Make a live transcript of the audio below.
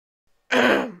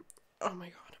Oh my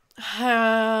god.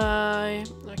 Hi.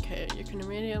 Okay, you can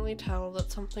immediately tell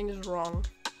that something is wrong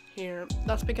here.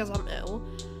 That's because I'm ill.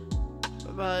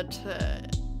 But,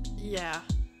 yeah.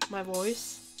 My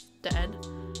voice, dead.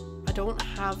 I don't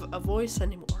have a voice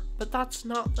anymore. But that's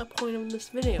not the point of this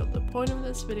video. The point of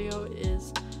this video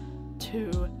is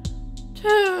to...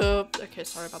 Okay,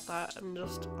 sorry about that. I'm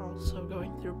just also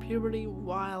going through puberty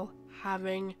while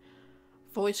having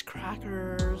voice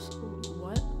crackers.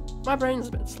 What? My brain's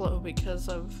a bit slow because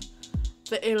of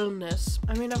the illness.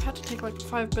 I mean, I've had to take like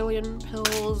 5 billion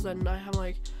pills, and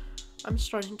I'm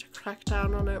starting to crack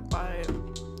down on it by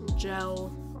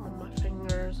gel on my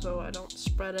fingers so I don't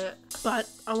spread it. But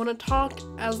I want to talk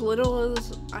as little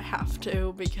as I have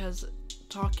to because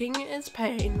talking is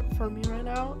pain for me right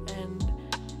now, and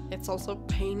it's also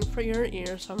pain for your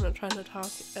ears, so I'm gonna try to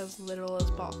talk as little as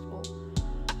possible.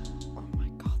 Oh my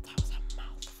god, that was a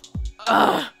mouthful.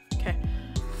 Ugh! Okay.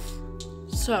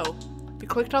 So, you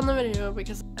clicked on the video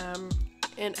because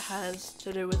it has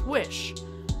to do with Wish.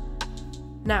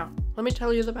 Now, let me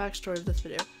tell you the backstory of this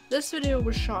video. This video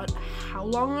was shot how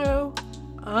long ago?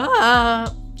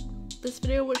 This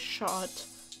video was shot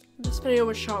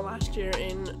last year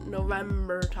in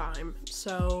November time,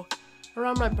 so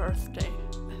around my birthday,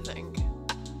 I think.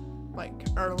 Like,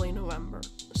 early November.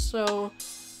 So,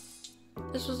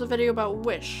 this was a video about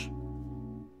Wish.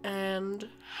 And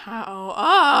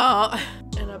how,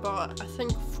 and I bought, I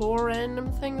think, 4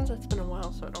 random things. It's been a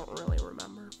while, so I don't really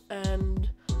remember. And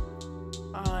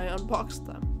I unboxed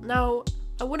them. Now,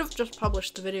 I would have just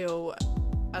published the video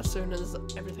as soon as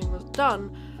everything was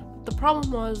done. The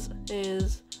problem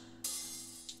is,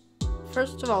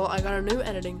 first of all, I got a new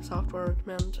editing software, which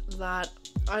meant that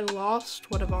I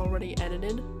lost what I've already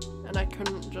edited, and I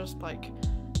couldn't just, like,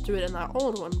 do it in that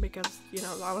old one because, you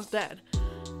know, I was dead.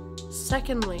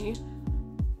 Secondly,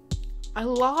 I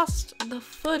lost the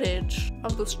footage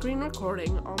of the screen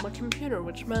recording on my computer,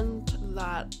 which meant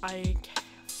that I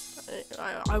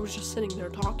was just sitting there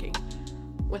talking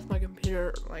with my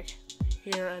computer, like,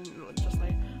 here, and just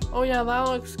like, oh yeah, that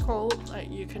looks cool.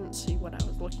 You couldn't see what I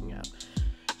was looking at.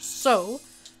 So,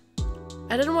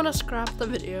 I didn't want to scrap the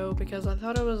video because I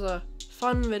thought it was a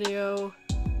fun video,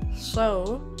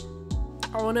 so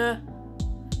I want to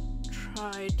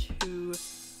try to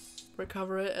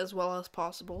recover it as well as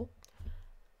possible.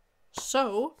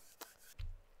 So,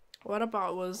 what I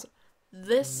bought was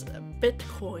this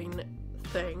Bitcoin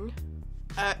thing,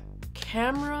 a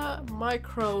camera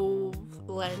micro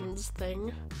lens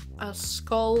thing, a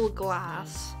skull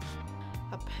glass,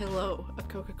 a pillow, a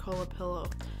Coca-Cola pillow.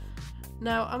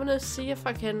 Now, I'm gonna see if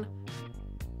I can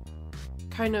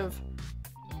kind of...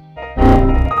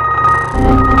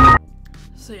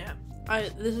 So yeah,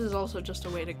 this is also just a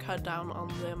way to cut down on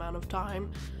the amount of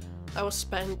time that was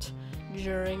spent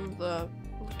during the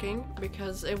looking,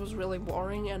 because it was really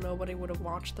boring and nobody would have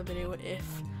watched the video if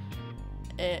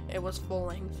it was full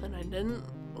length and I didn't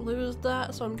lose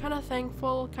that. So I'm kind of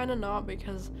thankful, kind of not,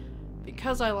 because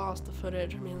I lost the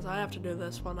footage, it means I have to do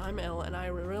this when I'm ill, and I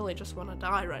really just want to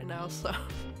die right now, so...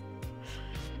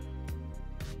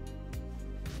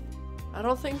 I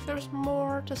don't think there's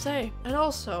more to say. And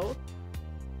also,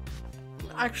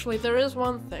 actually, there is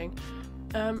one thing.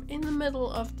 In the middle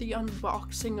of the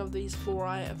unboxing of these 4,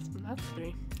 that's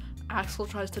 3. Axel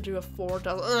tries to do a 4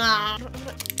 double. I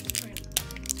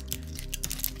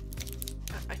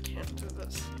can't do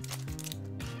this.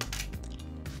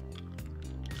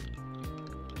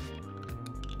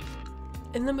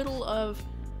 In the middle of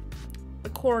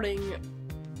recording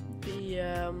the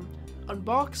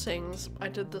unboxings, I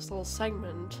did this little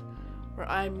segment where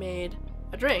I made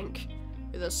a drink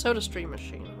with a SodaStream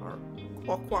machine, or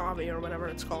Wabi, or whatever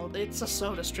it's called. It's a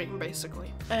SodaStream,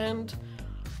 basically. And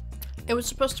it was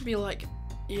supposed to be like,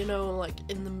 you know, like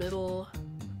in the middle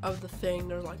of the thing,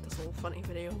 there's like this little funny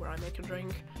video where I make a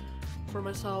drink for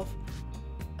myself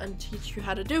and teach you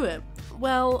how to do it.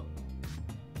 Well,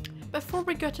 before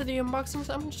we go to the unboxings,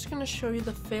 I'm just gonna show you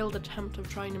the failed attempt of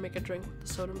trying to make a drink with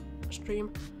the SodaStream,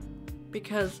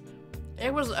 because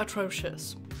it was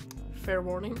atrocious. Fair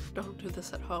warning, don't do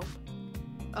this at home,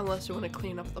 unless you want to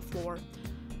clean up the floor.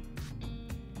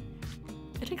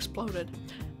 It exploded.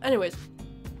 Anyways,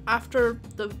 after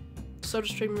the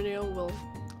SodaStream video, we'll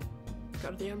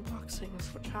go to the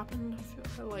unboxings, which happened, I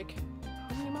feel like,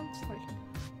 how many months? Like,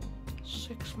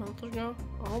 6 months ago?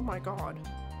 Oh my god.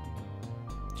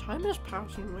 Time is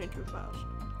passing way too fast.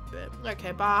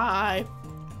 Okay, bye.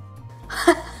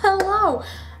 Hello.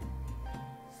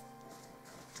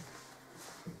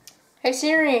 Hey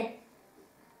Siri,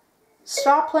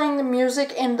 stop playing the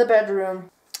music in the bedroom.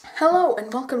 Hello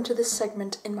and welcome to this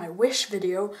segment in my Wish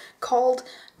video called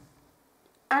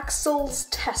Axel's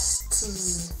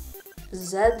tests.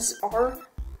 Zeds are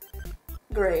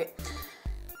great.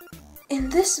 In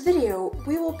this video,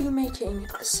 we will be making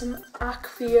some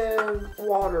aqua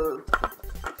water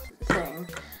thing.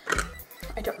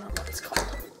 I don't know what it's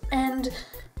called. And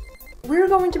we're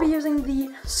going to be using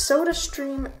the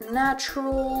SodaStream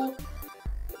natural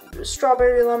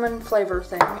strawberry lemon flavor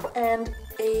thing and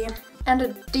a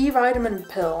D vitamin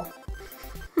pill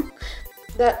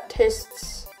that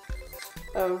tastes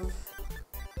of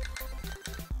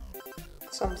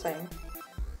something.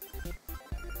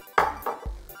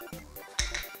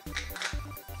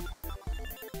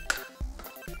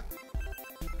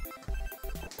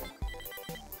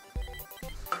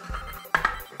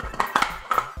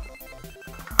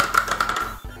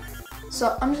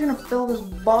 So I'm just gonna fill this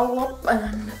bottle up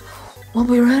and we'll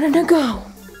be ready to go.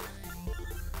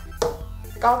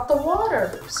 Got the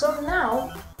water. So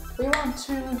now we want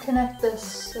to connect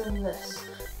this and this.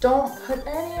 Don't put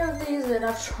any of these in.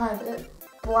 I've tried it.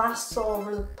 Blasts all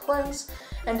over the place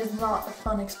and is not a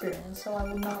fun experience, so I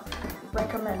would not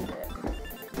recommend it.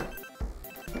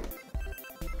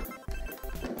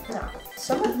 Now,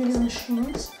 some of these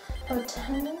machines have a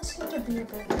tendency to be a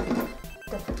bit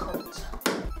difficult.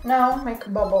 Now make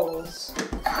bubbles.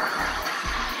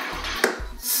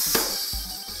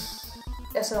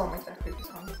 Yes, it'll make that creepy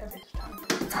sound every time.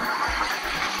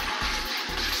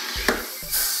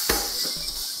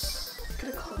 Get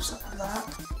a close up of that.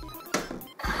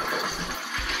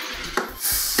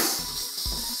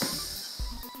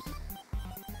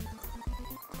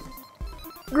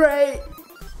 Great!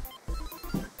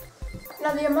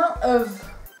 Now the amount of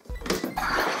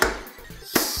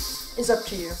is up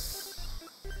to you.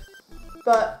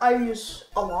 But I use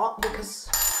a lot because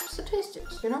it's the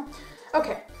tastiest, you know?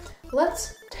 Okay,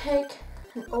 let's take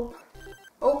and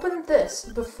open this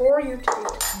before you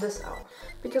take this out.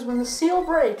 Because when the seal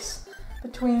breaks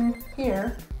between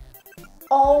here,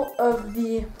 all of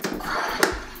the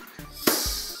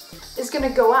is gonna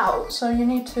go out. So you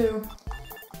need to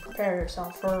prepare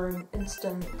yourself for an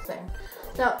instant thing.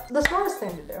 Now, the smartest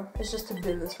thing to do is just to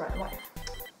do this right away.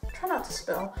 Try not to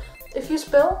spill. If you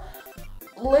spill,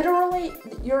 literally,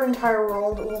 your entire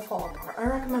world will fall apart. I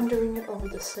recommend doing it over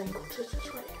the sink, which is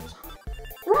just right here.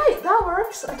 Right, that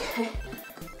works. Okay.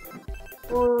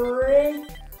 Break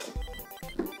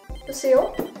the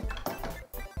seal.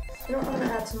 You know what, I'm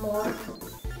gonna add some more.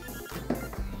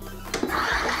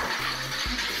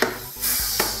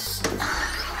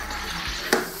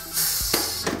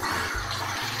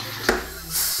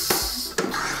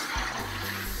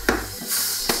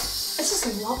 I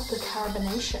just love the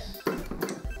carbonation.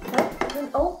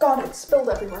 Oh god, it spilled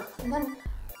everywhere. And then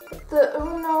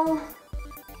oh no,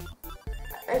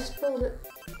 I spilled it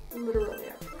literally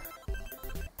everywhere.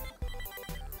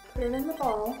 Put it in the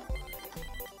bottle.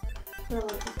 No,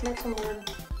 make some weird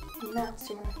nets.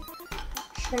 You want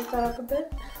to shake that up a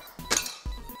bit.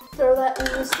 Throw that in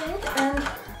this thing, and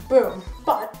boom.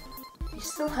 But you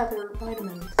still have your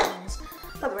vitamin things.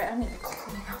 By the way, I need to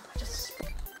clean up. I just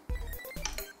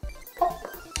pop.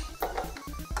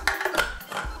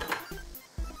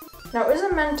 Now, is a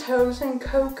Mentos and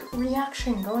Coke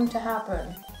reaction going to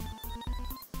happen?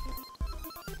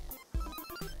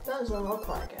 That doesn't look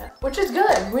like it. Which is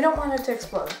good. We don't want it to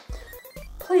explode.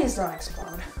 Please don't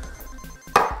explode.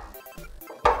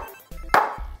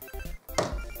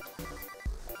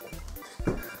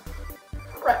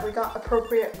 Right, we got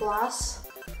appropriate glass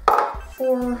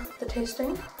for the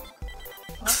tasting.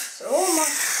 Not so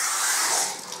much.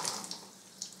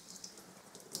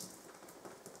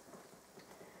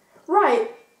 Right.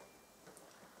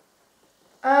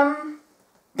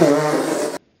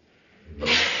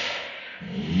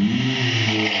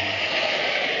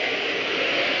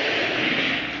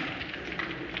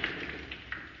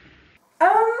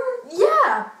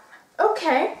 Yeah.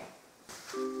 Okay.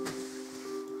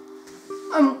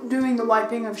 I'm doing the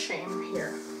wiping of shame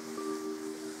here.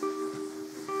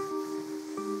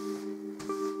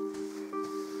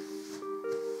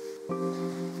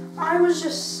 I was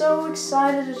just so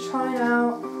excited to try it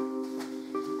out,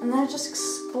 and then it just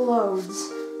explodes.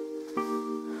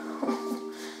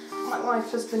 My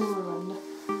life has been ruined.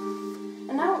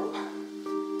 And now,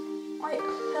 my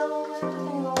pillow and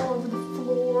everything is all over the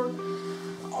floor.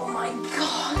 Oh my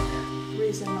god.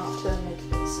 Reason not to make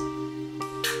this.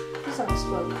 Please don't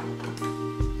explode.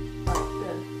 Alright,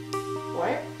 good.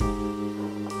 Wait.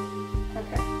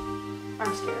 Okay.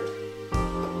 I'm scared.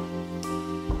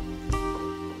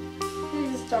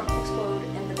 Don't explode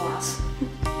in the glass.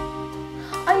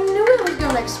 I knew it was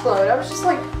gonna explode. I was just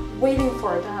like waiting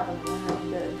for it to happen, and then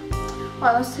it did.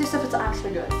 Alright, let's taste if it's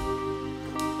actually good.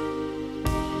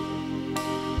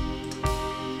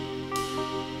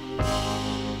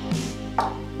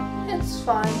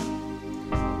 fine.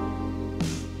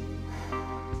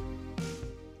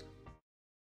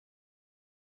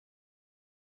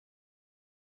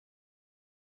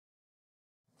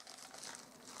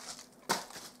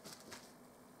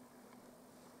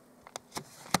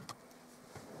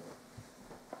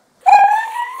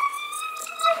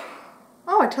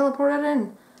 Oh, I teleported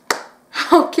in.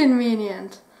 How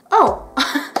convenient. Oh,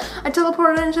 I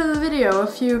teleported into the video a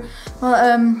few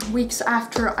weeks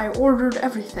after I ordered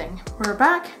everything. We're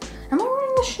back. Am I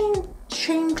wearing the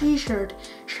same t-shirt?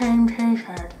 Same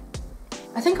t-shirt.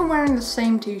 I think I'm wearing the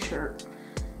same t-shirt.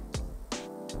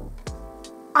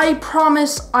 I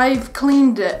promise I've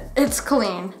cleaned it. It's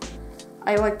clean.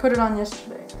 I like put it on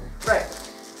yesterday. Right.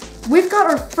 We've got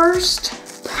our first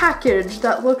package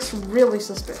that looks really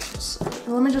suspicious.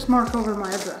 Let me just mark over my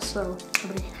address so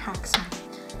nobody hacks me.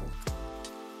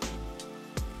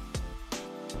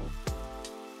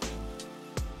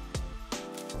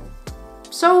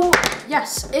 So,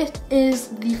 yes, it is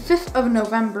the 5th of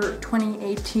November,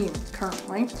 2018,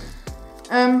 currently.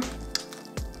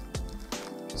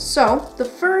 So, the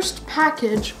first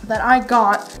package that I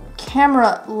got,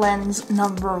 camera lens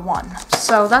number 1.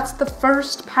 So, that's the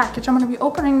first package. I'm going to be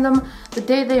opening them the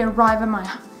day they arrive at my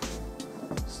house.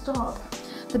 Stop.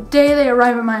 The day they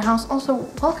arrive at my house. Also,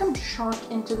 welcome Shark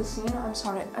into the scene. I'm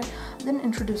sorry, I didn't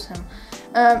introduce him.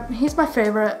 He's my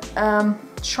favorite.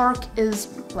 Shark is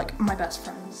like my best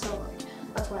friend, so like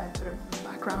that's why I put him in the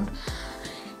background.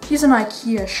 He's an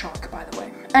IKEA shark, by the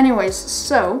way. Anyways,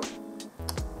 so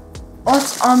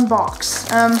let's unbox.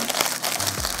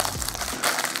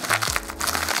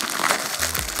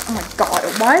 Oh my god,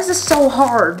 why is this so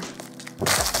hard?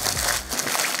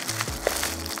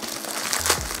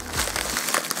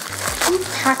 Who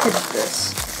packaged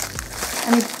this?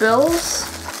 Any bills?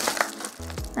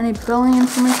 Any billing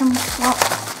information? Well,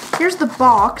 here's the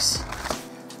box.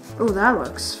 Oh, that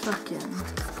looks fucking...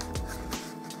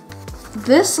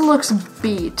 This looks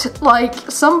beat. Like,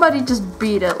 somebody just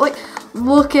beat it. Like,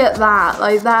 look at that.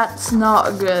 Like, that's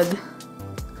not good.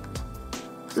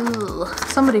 Ugh.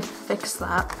 Somebody fix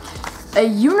that. A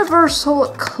universal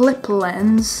clip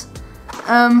lens.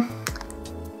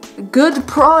 Good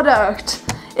product.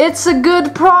 It's a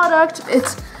good product.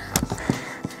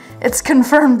 It's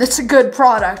confirmed it's a good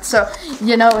product, so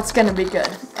you know it's gonna be good.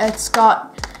 It's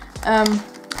got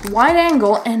wide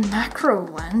angle and macro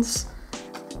lens.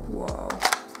 Whoa.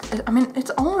 I mean, it's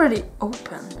already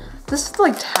open. This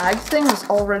like tag thing is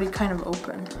already kind of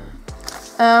open.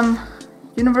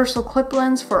 Universal clip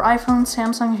lens for iPhone,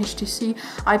 Samsung, HTC,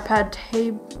 iPad,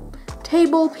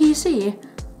 table PC,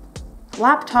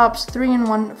 laptops,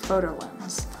 3-in-1 photo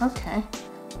lens. Okay.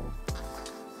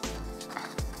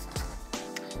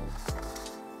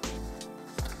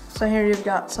 So here you've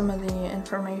got some of the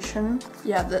information.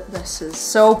 Yeah, this is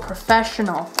so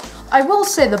professional. I will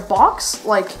say the box,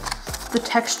 like the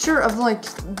texture of like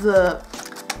the,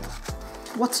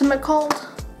 what's it called?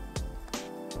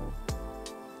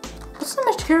 What's the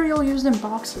material used in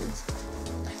boxes?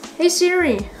 Hey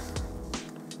Siri.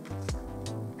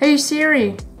 Hey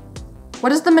Siri.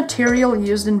 What is the material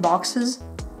used in boxes?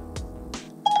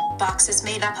 Box is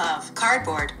made up of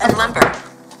cardboard and lumber.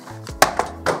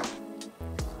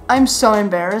 I'm so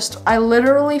embarrassed. I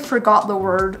literally forgot the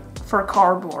word for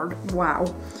cardboard. Wow.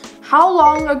 How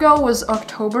long ago was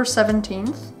October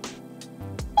 17th?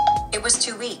 It was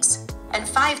 2 weeks and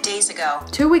 5 days ago.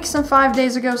 2 weeks and 5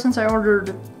 days ago since I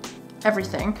ordered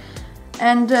everything.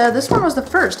 And this one was the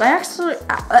first. I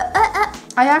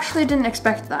actually didn't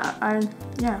expect that.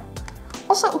 Yeah.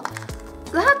 Also,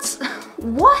 that's,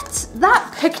 what?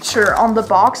 That picture on the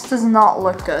box does not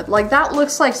look good. Like, that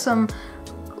looks like some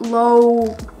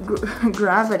low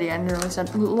gravity, I nearly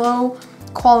said, low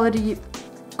quality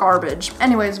garbage.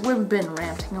 Anyways, we've been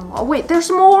ranting a lot. Wait, there's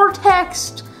more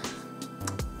text!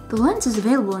 The lens is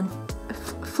available in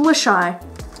fisheye.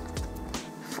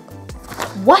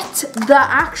 What the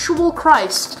actual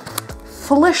Christ?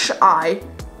 Fisheye.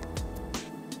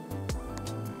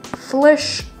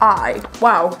 Fisheye.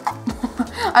 Wow.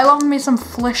 I love me some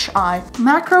fisheye.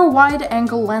 Macro wide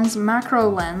angle lens, macro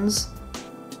lens.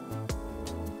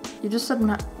 You just said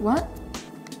what?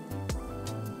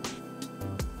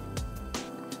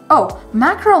 Oh,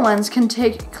 macro lens can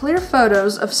take clear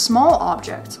photos of small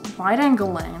objects. Wide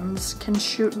angle lens can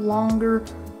shoot longer,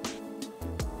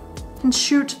 can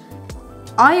shoot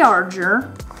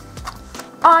IRGer.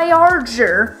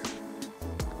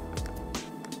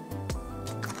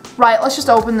 Right, let's just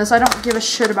open this. I don't give a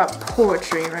shit about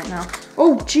poetry right now.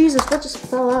 Oh, Jesus, that just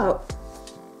fell out.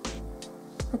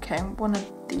 Okay, one of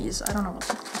these. I don't know what.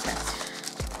 Okay.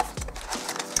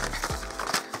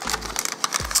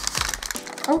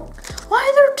 Oh, Why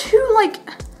are there two, like,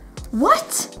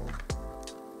 what?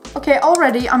 Okay,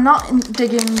 already, I'm not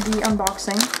digging the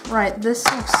unboxing. Right, this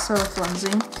looks so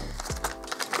flimsy.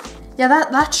 Yeah,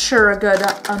 that's sure a good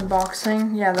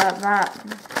unboxing. Yeah,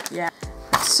 yeah.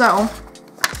 So,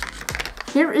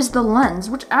 here is the lens,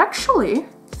 which actually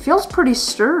feels pretty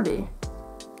sturdy.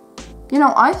 You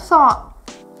know, I thought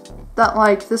that,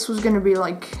 like, this was gonna be,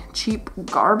 like, cheap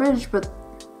garbage, but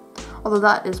although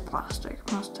that is plastic,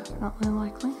 most definitely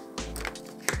likely.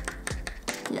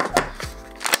 Yeah.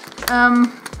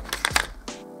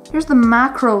 Here's the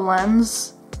macro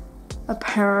lens,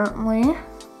 apparently.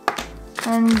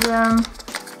 And,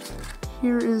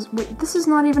 here is, wait, this is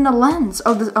not even a lens.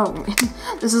 Oh,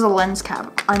 this is a lens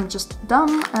cap. I'm just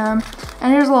dumb. And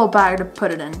here's a little bag to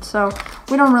put it in. So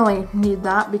we don't really need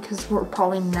that because we're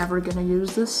probably never gonna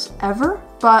use this ever,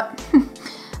 but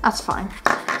that's fine.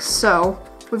 So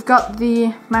we've got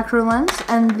the macro lens,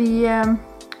 and the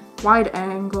wide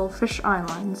angle fisheye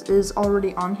lens is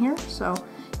already on here. So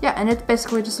yeah, and it's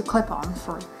basically just a clip-on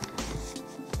for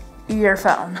your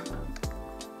phone.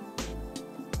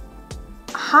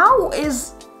 How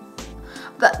is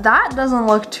that? That doesn't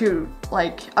look too,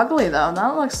 like, ugly though.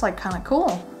 That looks like kind of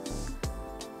cool.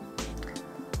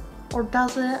 Or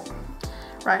does it?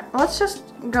 Right, let's just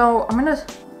go. Oh my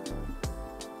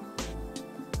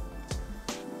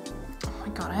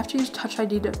god, I have to use Touch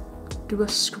ID to do a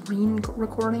screen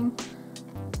recording.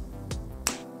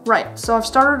 Right, so I've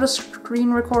started a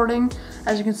screen recording.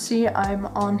 As you can see, I'm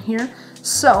on here.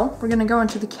 So we're gonna go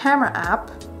into the camera app.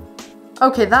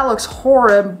 Okay, that looks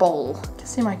horrible. You can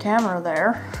see my camera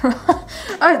there.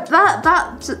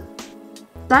 That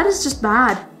is just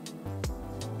bad.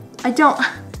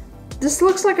 This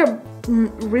looks like a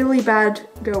really bad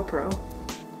GoPro.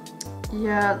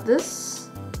 Yeah, this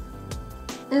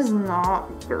is not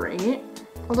great.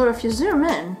 Although if you zoom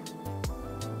in,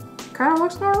 it kind of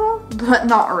looks normal, but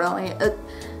not really.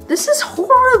 This is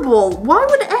horrible. Why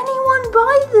would anyone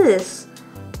buy this?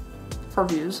 For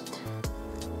views.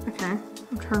 Okay.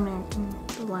 I'm turning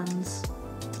the lens.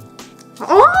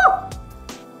 Oh!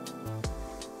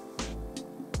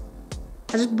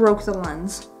 I just broke the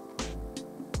lens.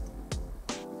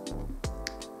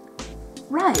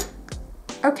 Right.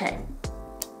 Okay.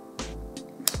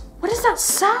 What is that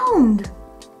sound?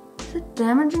 Is it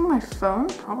damaging my phone?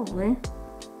 Probably.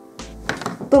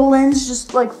 The lens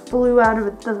just like flew out of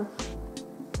it.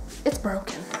 It's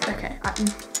broken. Okay. We can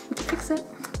fix it.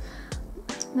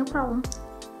 No problem.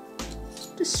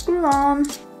 Just screw on.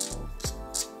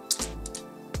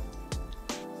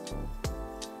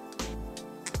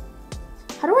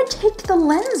 How do I take the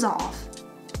lens off?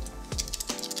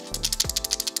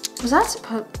 Was that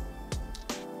supposed?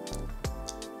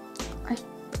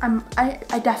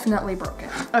 I definitely broke it.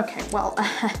 Okay, well,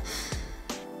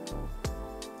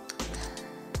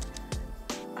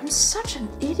 I'm such an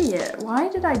idiot. Why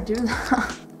did I do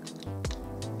that?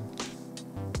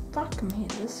 Fuck me,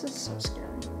 this is so scary.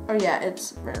 Oh yeah,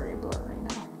 it's very blurry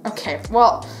now. Okay,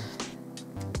 well,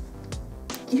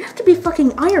 you have to be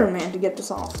fucking Iron Man to get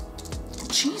this off.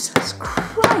 Jesus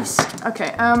Christ.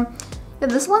 Okay, yeah,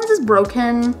 this lens is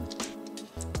broken.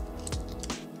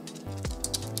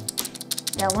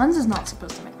 Yeah, lens is not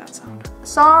supposed to make that sound.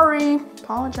 Sorry,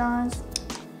 apologize.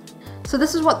 So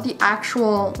this is what the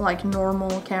actual, like,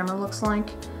 normal camera looks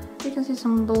like. You can see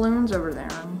some balloons over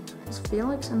there. And is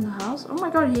Felix in the house? Oh my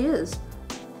god, he is.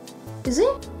 Is he?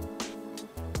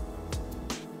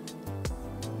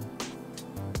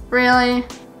 Really?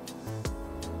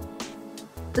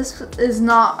 This is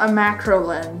not a macro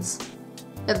lens.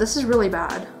 Yeah, this is really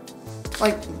bad.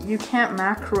 Like, you can't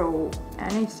macro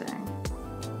anything.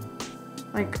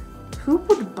 Like, who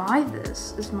would buy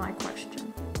this is my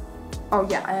question. Oh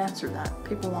yeah, I answered that.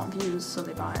 People want views, so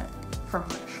they buy it from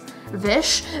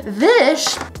Vish.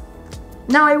 Vish!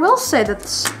 Now I will say that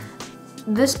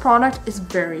this product is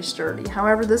very sturdy.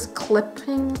 However, this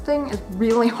clipping thing is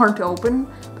really hard to open,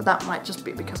 but that might just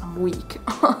be because I'm weak.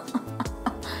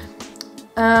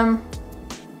 Yeah,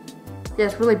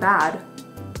 it's really bad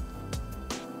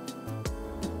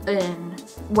in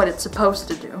what it's supposed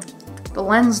to do. The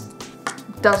lens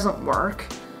doesn't work.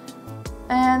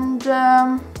 And,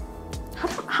 how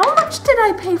much did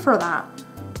I pay for that?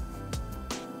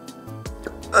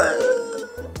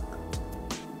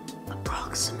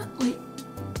 Approximately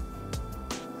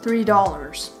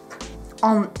 $3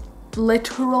 on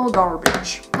literal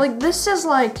garbage. Like, this is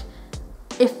like,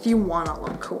 if you wanna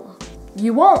look cool.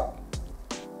 You won't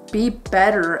be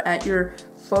better at your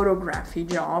photography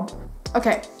job.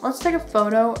 Okay, let's take a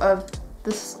photo of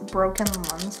this broken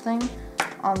lens thing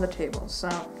on the table. So,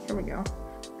 here we go.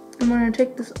 I'm gonna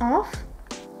take this off.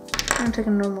 gonna take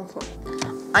a normal photo.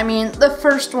 I mean, the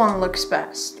first one looks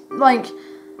best. Like,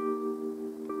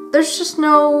 there's just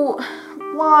no...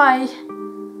 Why?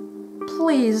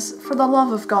 Please, for the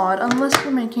love of God, unless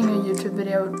you're making a YouTube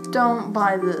video, don't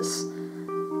buy this.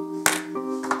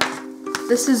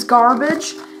 This is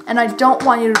garbage, and I don't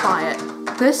want you to buy it.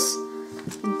 This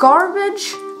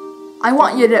garbage, I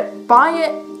want you to buy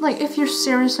it. Like, if you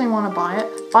seriously want to buy it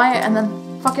and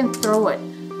then fucking throw it.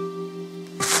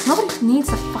 Nobody needs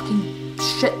the fucking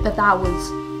shit that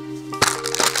was.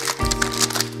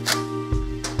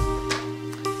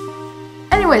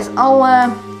 Anyways, I'll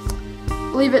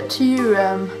leave it to you,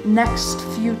 next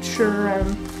future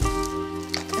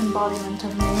embodiment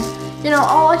of me. You know,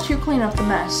 I'll let you clean up the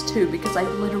mess too, because I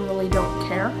literally don't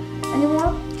care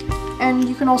anymore. And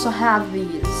you can also have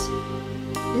these.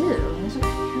 Ew, these are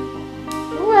terrible.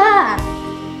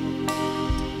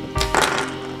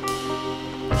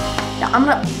 Yeah, I'm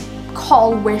gonna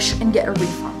call Wish and get a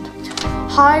refund.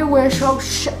 Hi, Wish. Oh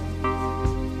shit.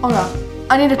 Oh no,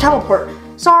 I need to teleport.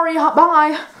 Sorry,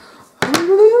 bye.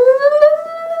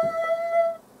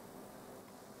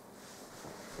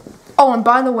 Oh, and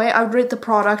by the way, I would rate the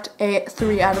product a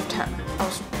 3 out of 10. That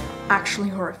was actually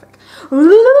horrific.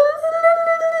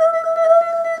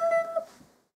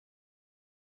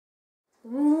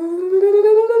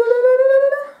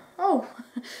 Oh,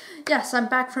 yes, I'm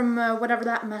back from whatever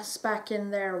that mess back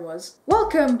in there was.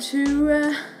 Welcome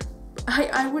to,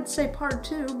 I would say part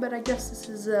 2, but I guess this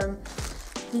is the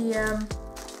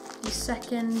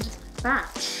second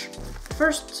batch. The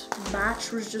first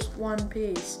batch was just one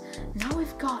piece. Now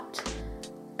we've got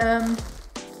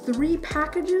 3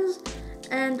 packages,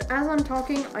 and as I'm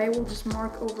talking, I will just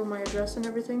mark over my address and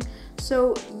everything.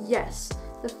 So yes,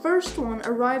 the first one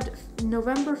arrived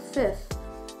November 5th,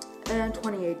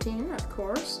 2018, of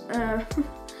course.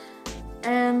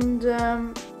 And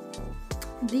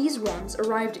these ones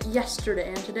arrived yesterday,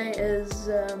 and today is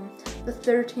the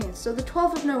 13th. So the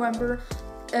 12th of November,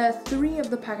 3 of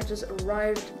the packages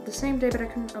arrived the same day, but I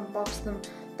couldn't unbox them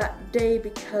that day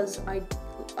because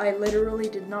I literally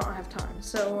did not have time.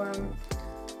 So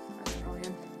that's probably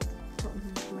important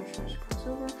information I should cross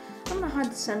over. I'm gonna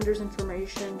hide the sender's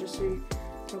information just so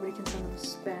nobody can send them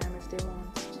spam if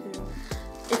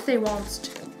they want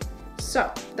to.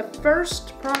 So the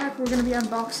first product we're gonna be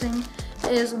unboxing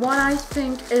is what I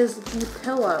think is the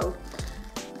pillow.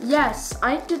 Yes,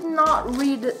 I did not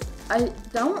read it. I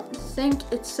don't think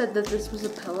it said that this was a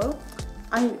pillow.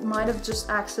 I might have just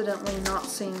accidentally not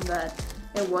seen that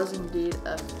it was indeed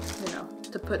a,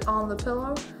 to put on the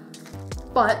pillow.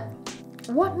 But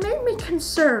what made me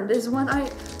concerned is when I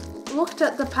looked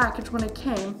at the package when it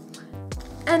came,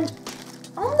 and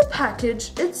on the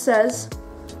package it says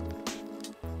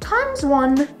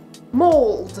 ×1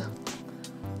 mold.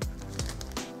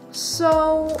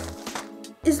 So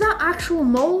is that actual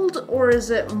mold, or is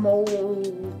it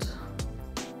mold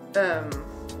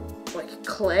like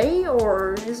clay,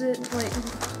 or is it like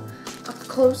up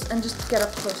close? And just get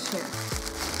up close here.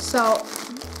 So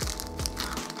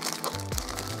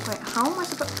wait, how am I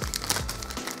supposed to...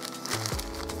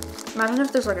 Imagine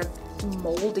if there's like a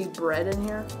moldy bread in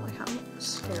here. Like, how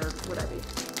scared would I be?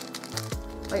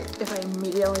 Like, if I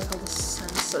immediately felt the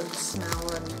sense and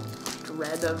smell and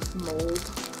dread of mold.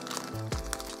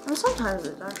 And sometimes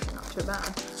it's actually not too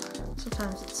bad.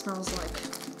 Sometimes it smells like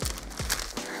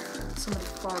somebody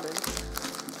farted.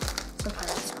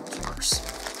 Sometimes it smells worse.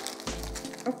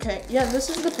 Okay, yeah, this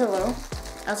is the pillow,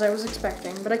 as I was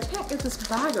expecting, but I can't get this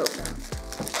bag open.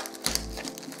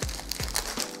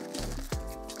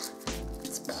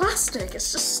 It's plastic,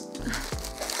 it's just...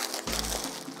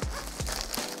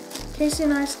 Casey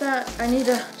and I said I need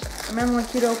a man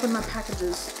like you to open my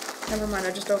packages. Never mind,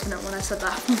 I just opened it when I said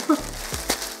that.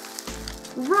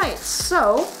 Right,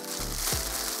 so...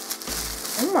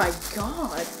 Oh my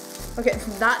god. Okay,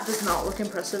 that does not look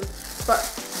impressive, but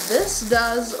this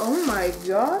does. Oh my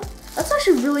god. That's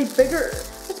actually really bigger.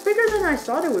 It's bigger than I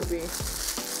thought it would be.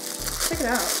 Check it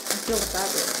out. I feel the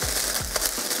fabric.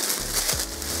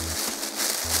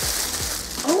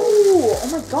 Oh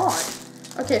my god.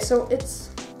 Okay, so it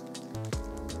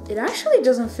actually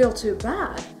doesn't feel too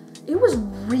bad. It was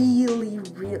really...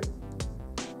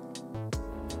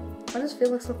 Why does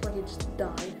Felix look like he just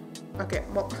died? Okay,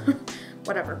 well,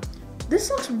 whatever. This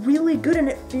looks really good, and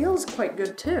it feels quite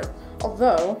good too.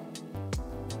 Although,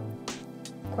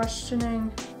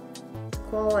 questioning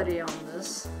quality on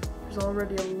this. There's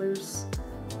already a loose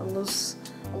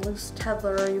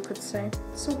tether, you could say.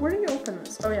 So where do you open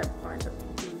this? Oh yeah, find it.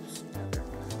 Loose tether.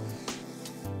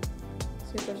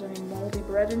 See if there's any moldy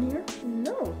bread in here.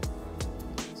 No.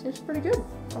 Seems pretty good.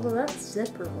 Although that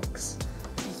zipper looks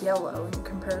yellow in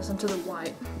comparison to the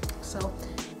white. So,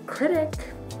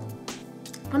 critic.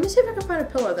 Let me see if I can find a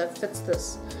pillow that fits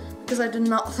this, because I did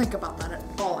not think about that at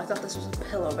all. I thought this was a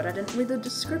pillow, but I didn't read the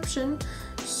description.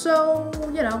 So,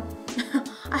 you know,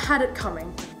 I had it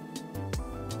coming.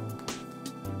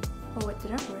 Oh wait,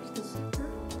 did I break this zipper?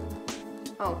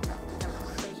 Oh, no, never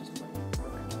mind. It was just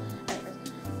anyways,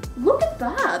 look at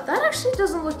that. That actually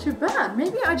doesn't look too bad.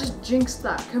 Maybe I just jinxed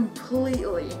that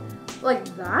completely. Like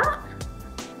that?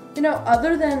 You know,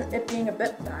 other than it being a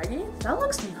bit baggy, that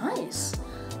looks nice.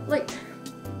 Like,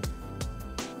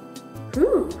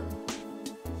 ooh.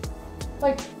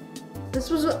 Like, this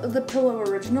was what the pillow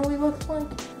originally looked like,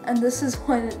 and this is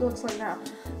what it looks like now.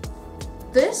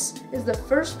 This is the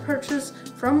first purchase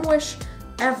from Wish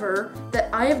ever that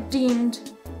I have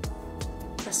deemed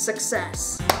a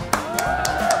success.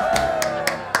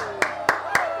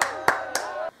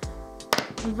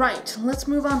 Right, let's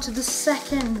move on to the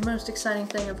second most exciting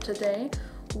thing of today,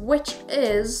 which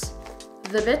is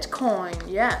the Bitcoin.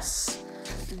 Yes,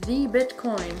 the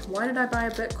Bitcoin. Why did I buy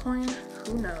a Bitcoin?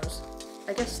 Who knows?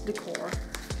 I guess decor.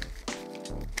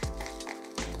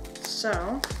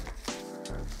 So,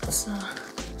 let's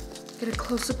get a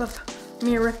close-up of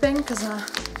me ripping, because I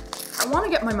want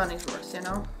to get my money's worth, you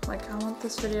know? Like, I want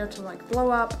this video to like blow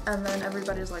up, and then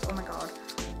everybody's like, oh my god,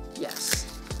 yes,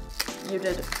 you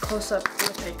did close-up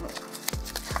ripping.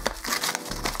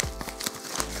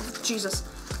 Jesus,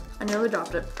 I nearly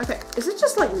dropped it. Okay, is it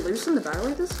just like loose in the bag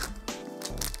like this?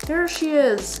 Here she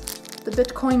is, the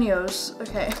Bitcoinios.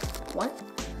 Okay, what?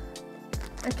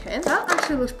 Okay, that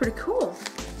actually looks pretty cool.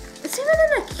 It's even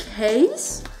in a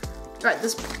case? Right,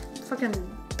 this fucking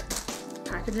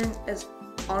packaging is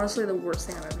honestly the worst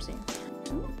thing I've ever seen.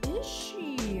 Who is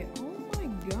she? Oh my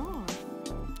god.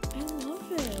 I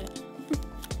love it.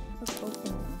 Let's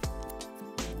open her.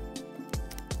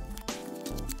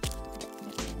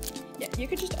 Yeah, you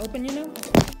could just open, you know?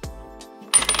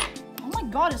 Oh my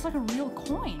god, it's like a real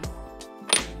coin.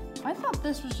 I thought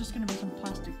this was just gonna be some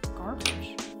plastic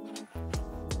garbage.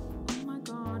 Oh my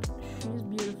god, she's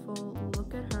beautiful.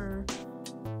 Look at her.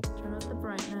 Turn up the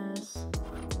brightness.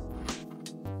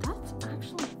 That's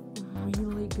actually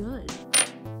really good.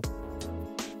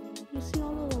 You see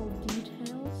all the little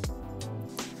details?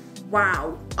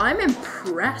 Wow, I'm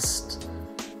impressed.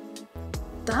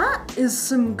 That is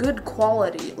some good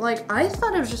quality. Like, I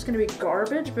thought it was just gonna be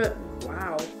garbage, but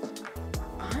wow.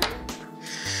 I'm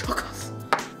shook.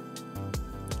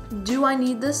 Do I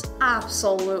need this?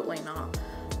 Absolutely not.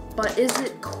 But is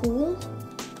it cool?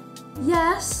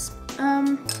 Yes. A+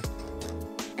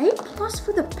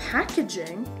 for the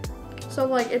packaging. So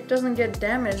like it doesn't get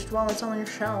damaged while it's on your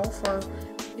shelf, or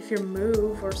if you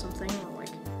move or something. Or like,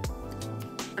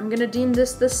 I'm gonna deem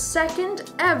this the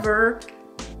second ever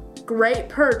great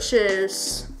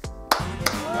purchase.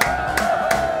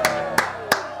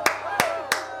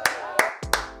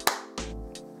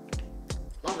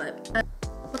 Love it.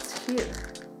 What's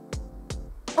here?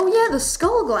 Oh yeah, the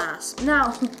skull glass.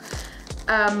 Now,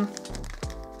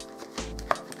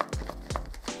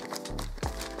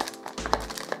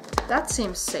 that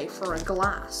seems safe for a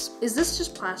glass. Is this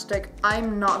just plastic?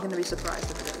 I'm not gonna be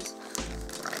surprised if it is.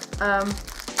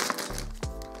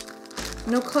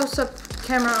 No close-up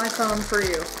camera iPhone for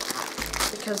you,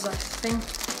 because I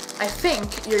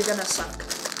think you're gonna suck.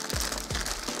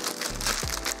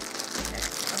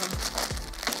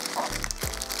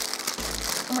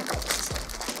 Oh my god,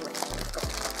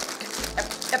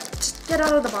 just get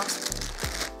out of the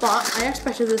box. But I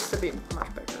expected this to be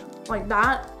much bigger. Like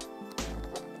that,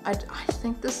 I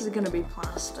think this is gonna be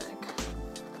plastic.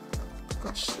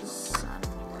 Which is sad.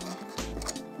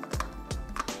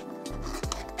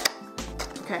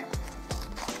 Okay.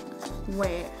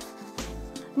 Wait.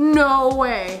 No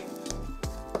way.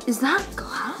 Is that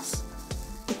glass?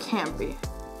 It can't be.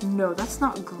 No, that's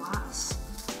not glass.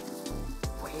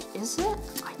 Wait, is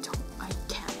it? I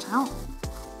can't tell.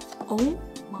 Oh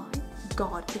my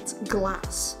god, it's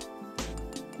glass.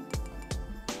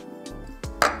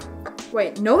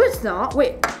 Wait, no it's not.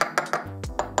 Wait.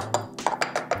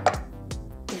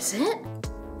 Is it?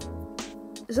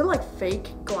 Is it like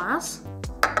fake glass?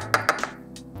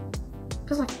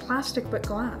 Feels like plastic but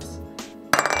glass.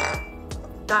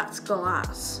 That's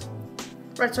glass.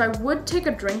 Right, so I would take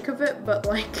a drink of it, but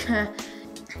like,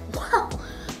 well,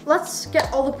 let's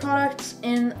get all the products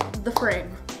in the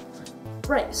frame.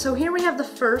 Right, so here we have the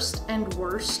first and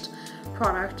worst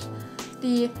product,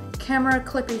 the camera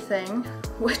clippy thing,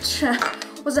 which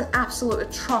was an absolute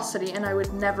atrocity and I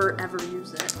would never ever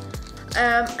use it.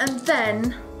 And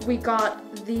then we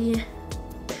got the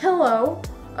pillow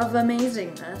of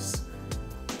amazingness.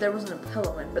 There wasn't a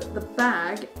pillow in, but the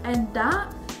bag, and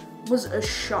that was a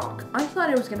shock. I thought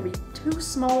it was gonna be too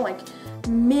small, like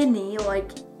mini,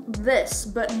 like this,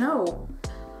 but no.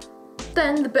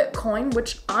 Then the Bitcoin,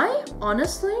 which I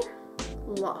honestly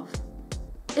love.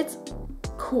 It's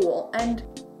cool, and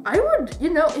I would, you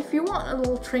know, if you want a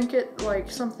little trinket,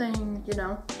 like something, you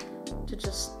know, to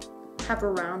just have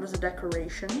around as a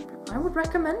decoration, I would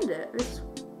recommend it. It's,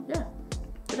 yeah.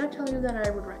 Did I tell you that I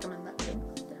would recommend that too?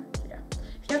 Yeah.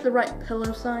 If you have the right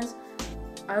pillow size,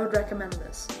 I would recommend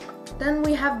this. Then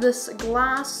we have this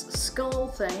glass skull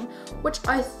thing, which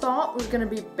I thought was gonna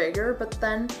be bigger, but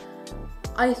then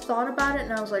I thought about it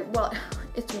and I was like, well,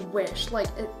 it's Wish, like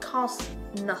it costs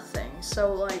nothing.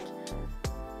 So like,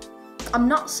 I'm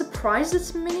not surprised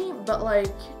it's mini, but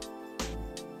like,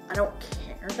 I don't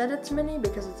care that it's mini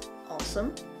because it's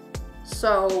awesome.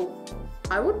 So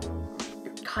I would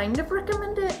kind of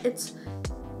recommend it. It's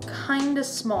kind of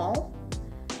small.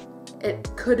 It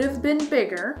could have been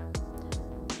bigger.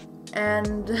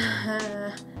 And,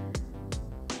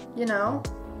 you know,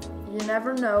 you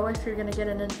never know if you're gonna get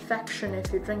an infection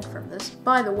if you drink from this.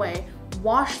 By the way,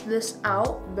 wash this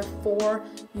out before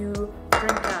you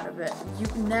drink out of it. You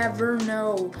never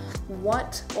know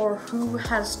what or who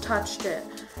has touched it.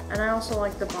 And I also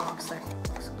like the box thing.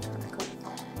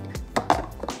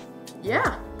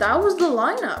 Yeah, that was the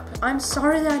lineup. I'm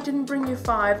sorry that I didn't bring you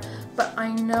 5, but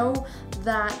I know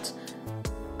that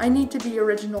I need to be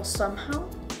original somehow.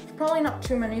 There's probably not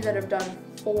too many that have done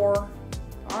 4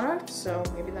 products, so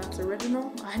maybe that's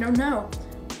original. I don't know.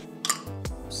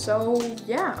 So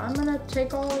yeah, I'm gonna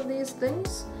take all of these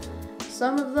things.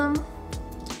 Some of them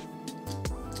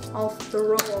I'll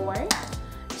throw away.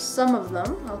 Some of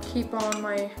them I'll keep on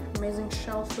my amazing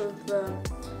shelf of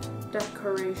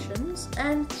decorations,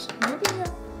 and maybe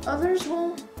others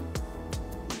will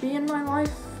be in my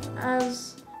life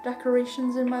as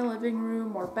decorations in my living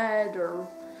room or bed or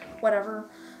whatever.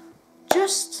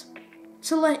 Just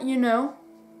to let you know,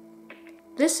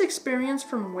 this experience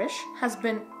from Wish has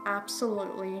been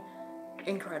absolutely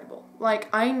incredible. Like,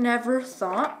 I never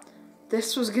thought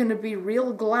this was gonna be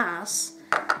real glass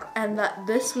and that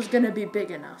this was gonna be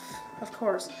big enough. Of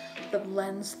course, the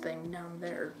lens thing down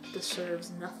there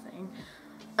deserves nothing.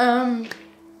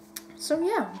 So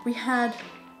yeah, we had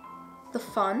the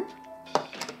fun,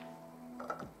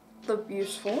 the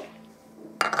useful,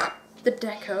 the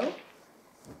deco,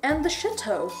 and the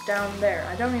shito down there.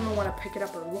 I don't even want to pick it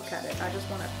up or look at it. I just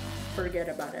want to forget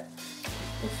about it.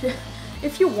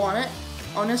 If you want it,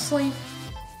 honestly,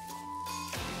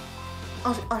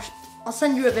 I'll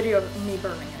send you a video of me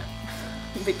burning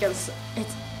it because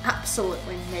it's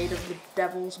absolutely made of the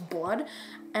devil's blood,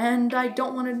 and I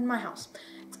don't want it in my house.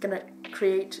 It's gonna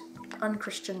create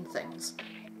unchristian things.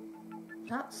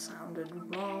 That sounded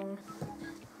wrong.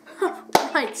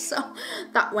 Right, so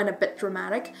that went a bit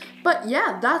dramatic. But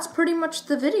yeah, that's pretty much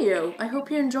the video. I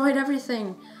hope you enjoyed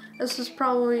everything. This is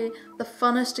probably the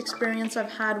funnest experience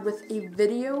I've had with a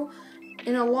video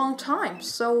in a long time.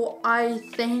 So I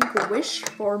thank Wish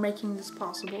for making this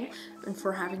possible and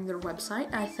for having their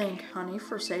website. I thank Honey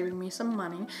for saving me some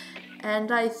money.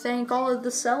 And I thank all of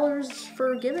the sellers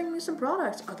for giving me some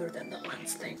products other than the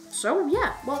lens thing. So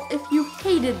yeah, well, if you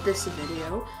hated this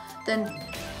video, then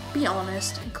be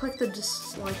honest and click the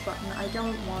dislike button. I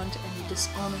don't want any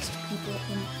dishonest people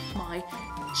in my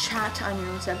chat. I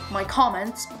nearly said my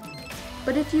comments.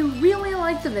 But if you really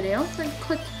like the video, then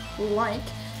click like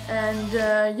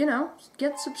and, you know,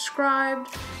 get subscribed,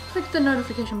 click the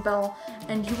notification bell,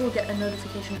 and you will get a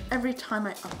notification every time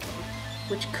I upload,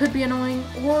 which could be annoying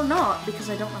or not because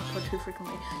I don't upload too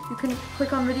frequently. You can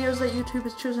click on videos that YouTube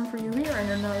has chosen for you here and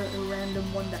another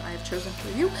random one that I have chosen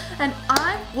for you, and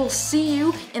I will see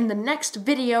you in the next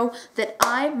video that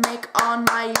I make on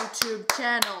my YouTube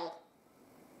channel.